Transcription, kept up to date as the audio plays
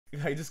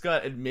I just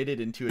got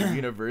admitted into a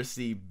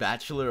university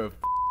Bachelor of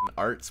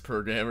Arts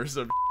program or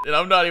something, and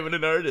I'm not even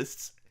an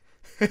artist.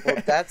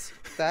 Well, that's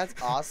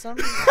awesome.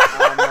 But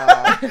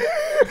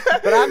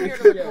I'm here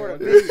to record a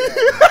video.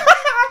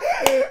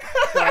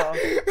 So,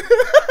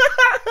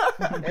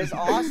 as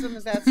awesome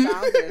as that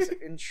sounds, as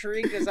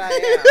intrigued as I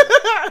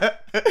am,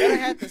 I'm gonna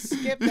have to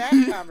skip that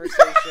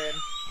conversation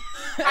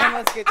and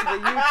let's get to the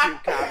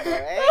YouTube combo,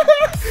 eh?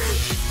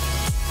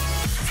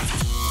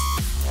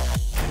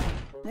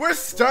 We're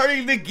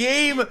starting the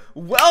game.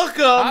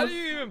 Welcome. How do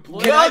you even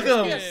play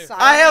Welcome. this game?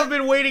 I have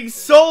been waiting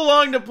so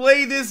long to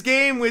play this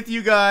game with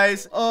you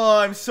guys. Oh,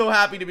 I'm so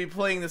happy to be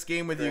playing this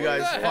game with you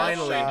guys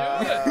finally.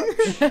 I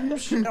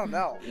don't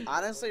know.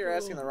 Honestly, you're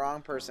asking the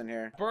wrong person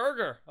here.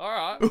 Burger. All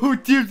right. Oh,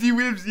 Tipsy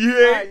Whipsy,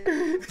 Alright,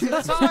 this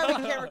is why we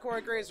can't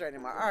record Graser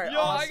anymore. Alright, Yo,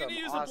 awesome, I can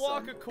use awesome. a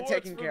block of quartz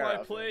Taken for care my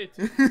of. plate.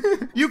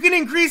 You can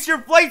increase your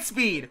flight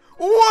speed.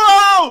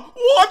 Whoa!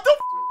 What the f?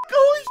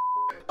 Holy sh!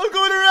 I'm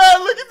going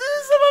around. Look at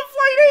this. I'm on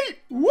flight 8.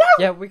 Woo!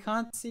 Yeah, we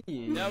can't see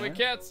you. Yeah, we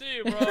can't see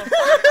you, bro.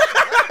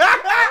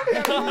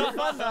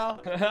 Fun though.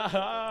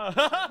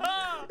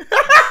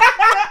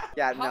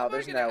 Yeah, no,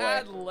 there's no way.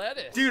 Add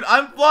lettuce? Dude,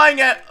 I'm flying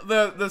at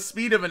the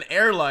speed of an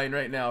airline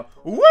right now.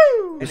 Woo!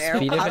 The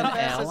speed of how an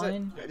fast is it?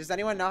 airline? Does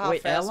anyone know how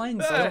Wait, fast?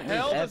 airlines The don't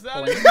hell have does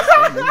that planes.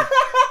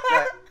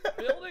 Yeah.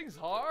 Building's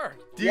hard.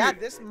 Dude, Yeah,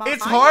 it's mine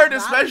hard,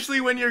 is not-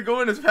 especially when you're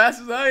going as fast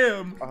as I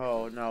am.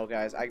 Oh no,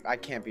 guys, I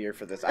can't be here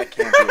for this. I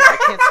can't be here. I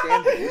can't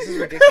stand it. This is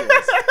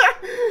ridiculous.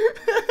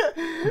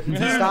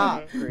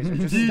 Stop, Graser.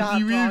 Just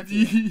stop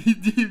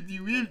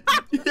talking.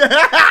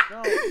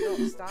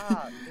 No,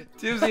 stop.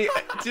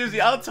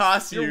 Tipsy, I'll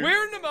toss you. You're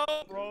wearing them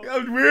out, bro.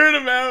 I'm wearing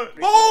them out.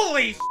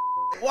 Holy sh!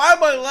 Why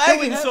am I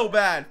lagging so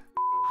bad?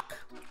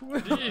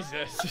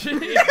 Jesus. Jesus.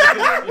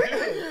 Bro.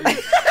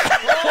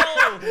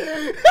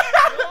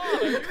 God,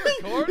 are you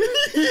recording?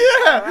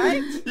 Yeah.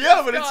 Right?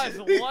 Yeah, but This it's.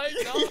 guy's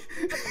lighting up.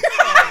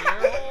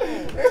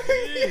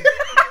 He's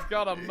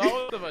got a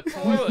mouth of a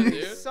toilet,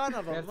 dude. Son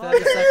of We a have mother.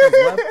 30 seconds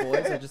left,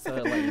 boys. I just thought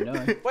I'd let you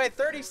know. Wait,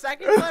 30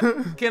 seconds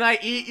left? Can I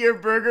eat your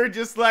burger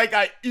just like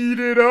I eat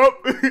it up?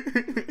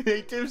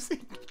 Hey,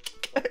 Tipsy.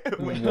 What?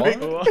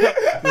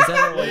 Was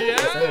that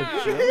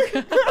a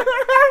joke?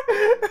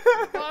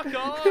 Fuck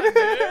on,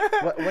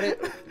 dude. What is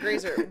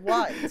Graser?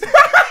 What?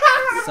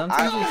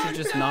 Sometimes we should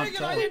just not Dang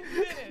it, I talk. didn't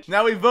finish.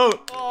 Now we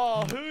vote.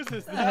 Oh, whose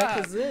is What the heck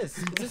that? is this?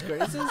 Is this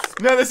Grace's?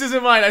 No, this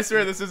isn't mine. I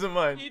swear this isn't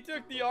mine. He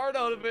took the art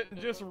out of it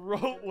and just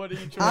wrote what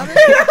each I'm one.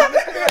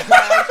 just gonna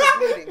die of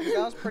bleeding because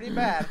that was pretty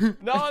bad.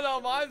 No,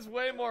 mine's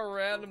way more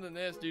random than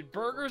this, dude.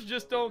 Burgers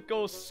just don't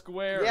go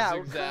squares Yeah,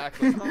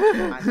 exactly. Come on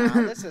now,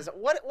 this is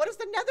what is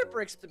the nether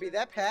bricks to be?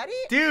 That patty?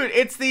 Dude,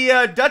 it's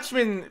the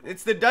Dutchman.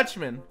 It's the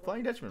Dutchman.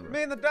 Flying Dutchman, bro.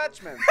 Me and the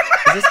Dutchman.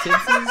 Is this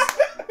Tipsy's?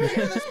 Yeah,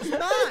 this was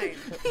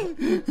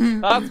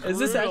mine. That's Is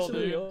this brutal, actually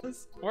dude.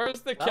 yours?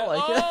 Where's the I cat?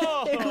 like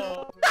it.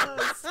 Oh!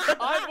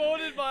 I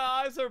voted my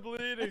eyes are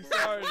bleeding.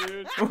 Sorry,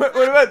 dude. What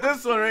about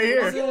this one right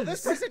here? Well,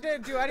 this person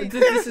didn't do anything.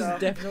 This is so.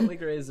 definitely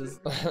Grace's.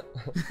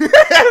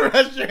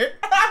 Rusher.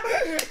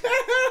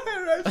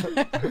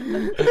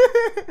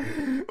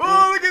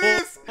 Oh, look at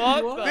this.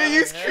 What the They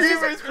use heck?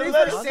 creamers for Creeper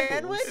lettuce.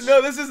 sandwich?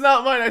 No, this is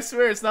not mine. I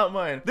swear it's not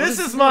mine. This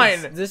is Is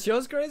mine. this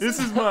yours, Grace? This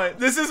is mine.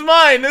 This is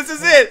mine. This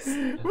is it.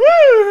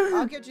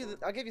 I'll Woo!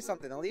 give you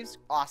something. The leaves,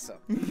 awesome.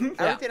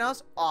 Everything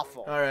else,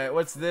 awful. All right,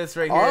 what's this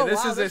right here? Oh,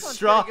 this wow, is this a one's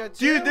straw. pretty good,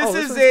 too. Dude, this Oh,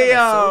 this is one's a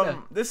got a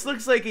soda. this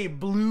looks like a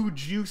blue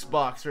juice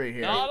box right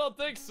here. No, I don't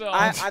think so.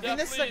 I It's think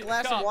this is a definitely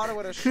glass cup. of water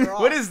with a straw.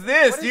 What is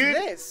this, What is dude?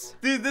 this?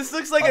 Dude, this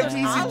looks like Oh, a there's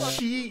piece olive. of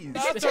cheese.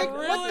 That's Take- a what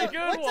really the-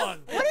 good what the-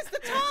 one. What is the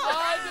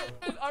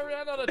top? I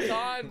ran out of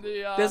time.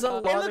 There's a It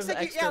lot looks of like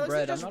extra it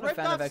bread. I'm just not a ripped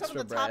fan off of some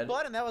extra of the top bread.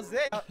 bun and that was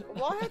it.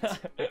 What?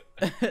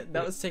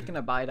 That was taking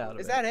a bite out of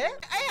Is it. that it?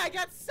 Hey, I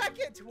got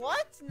second.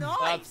 What? That's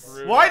Nice.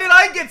 rude. Why did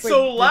I get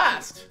so Wait,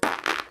 last?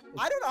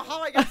 I don't know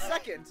how I got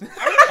second.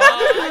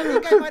 I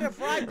think I might have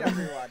bribed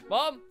everyone.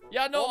 Mom?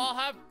 Yeah, no, I'll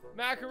have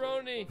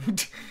macaroni.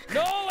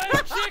 No,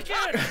 and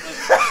chicken!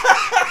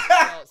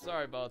 Oh,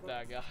 sorry about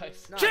that,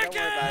 guys. No, Chicken!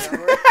 Don't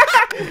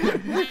worry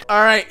about it.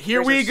 All right,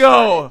 here we Graser's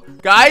go.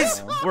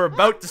 Guys, we're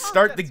about to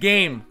start the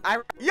game. I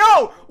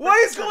Yo, what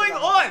is going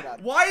on?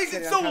 Why is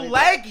it so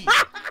laggy?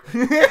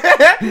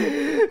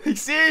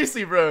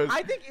 Seriously, bros.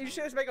 I think you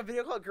should just make a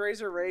video called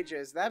Graser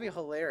Rages. That'd be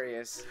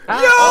hilarious.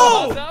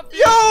 Oh, is Yo! that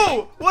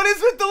Yo! What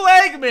is with the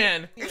lag,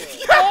 man?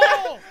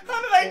 Oh!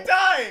 How did I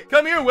die?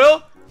 Come here,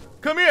 Will.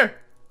 Come here.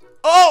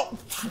 Oh!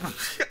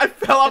 I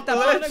fell off the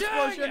button. ledge.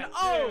 Explosion!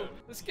 Oh!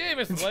 This game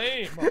is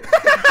lame.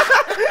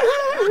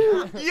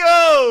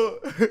 Yo!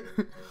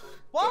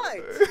 What?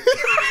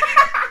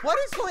 What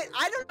is going?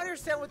 I don't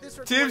understand what this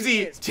recording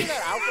Tipsy. is. Pull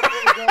that out before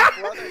we go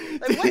further.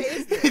 Like, what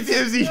is this?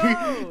 Tipsy,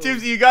 No.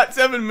 Tipsy, you got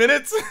 7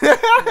 minutes?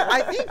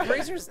 I think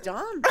Grazer's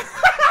dumb.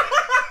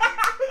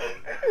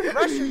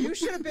 Rusher, you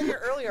should have been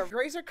here earlier.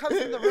 Graser comes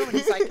in the room and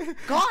he's like,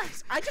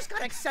 guys, I just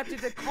got accepted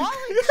to college.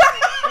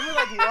 And we're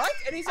like, what?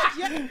 And he's like,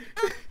 yeah.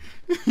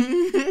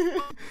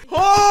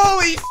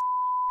 Holy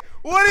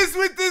What is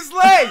with this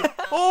leg?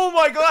 Oh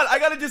my god, I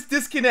gotta just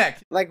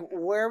disconnect. Like,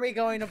 where are we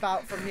going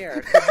about from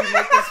here? Could you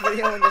make this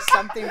video into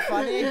something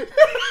funny?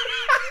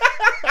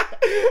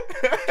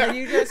 Can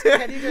you just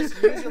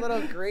use your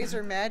little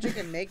Graser magic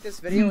and make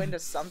this video into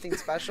something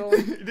special?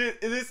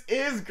 This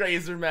is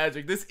Graser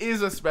magic. This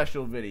is a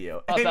special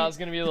video. I thought that was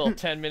gonna be a little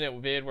 10-minute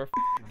vid. We're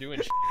doing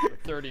shit for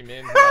 30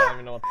 minutes. I don't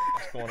even know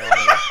what's going on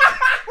here.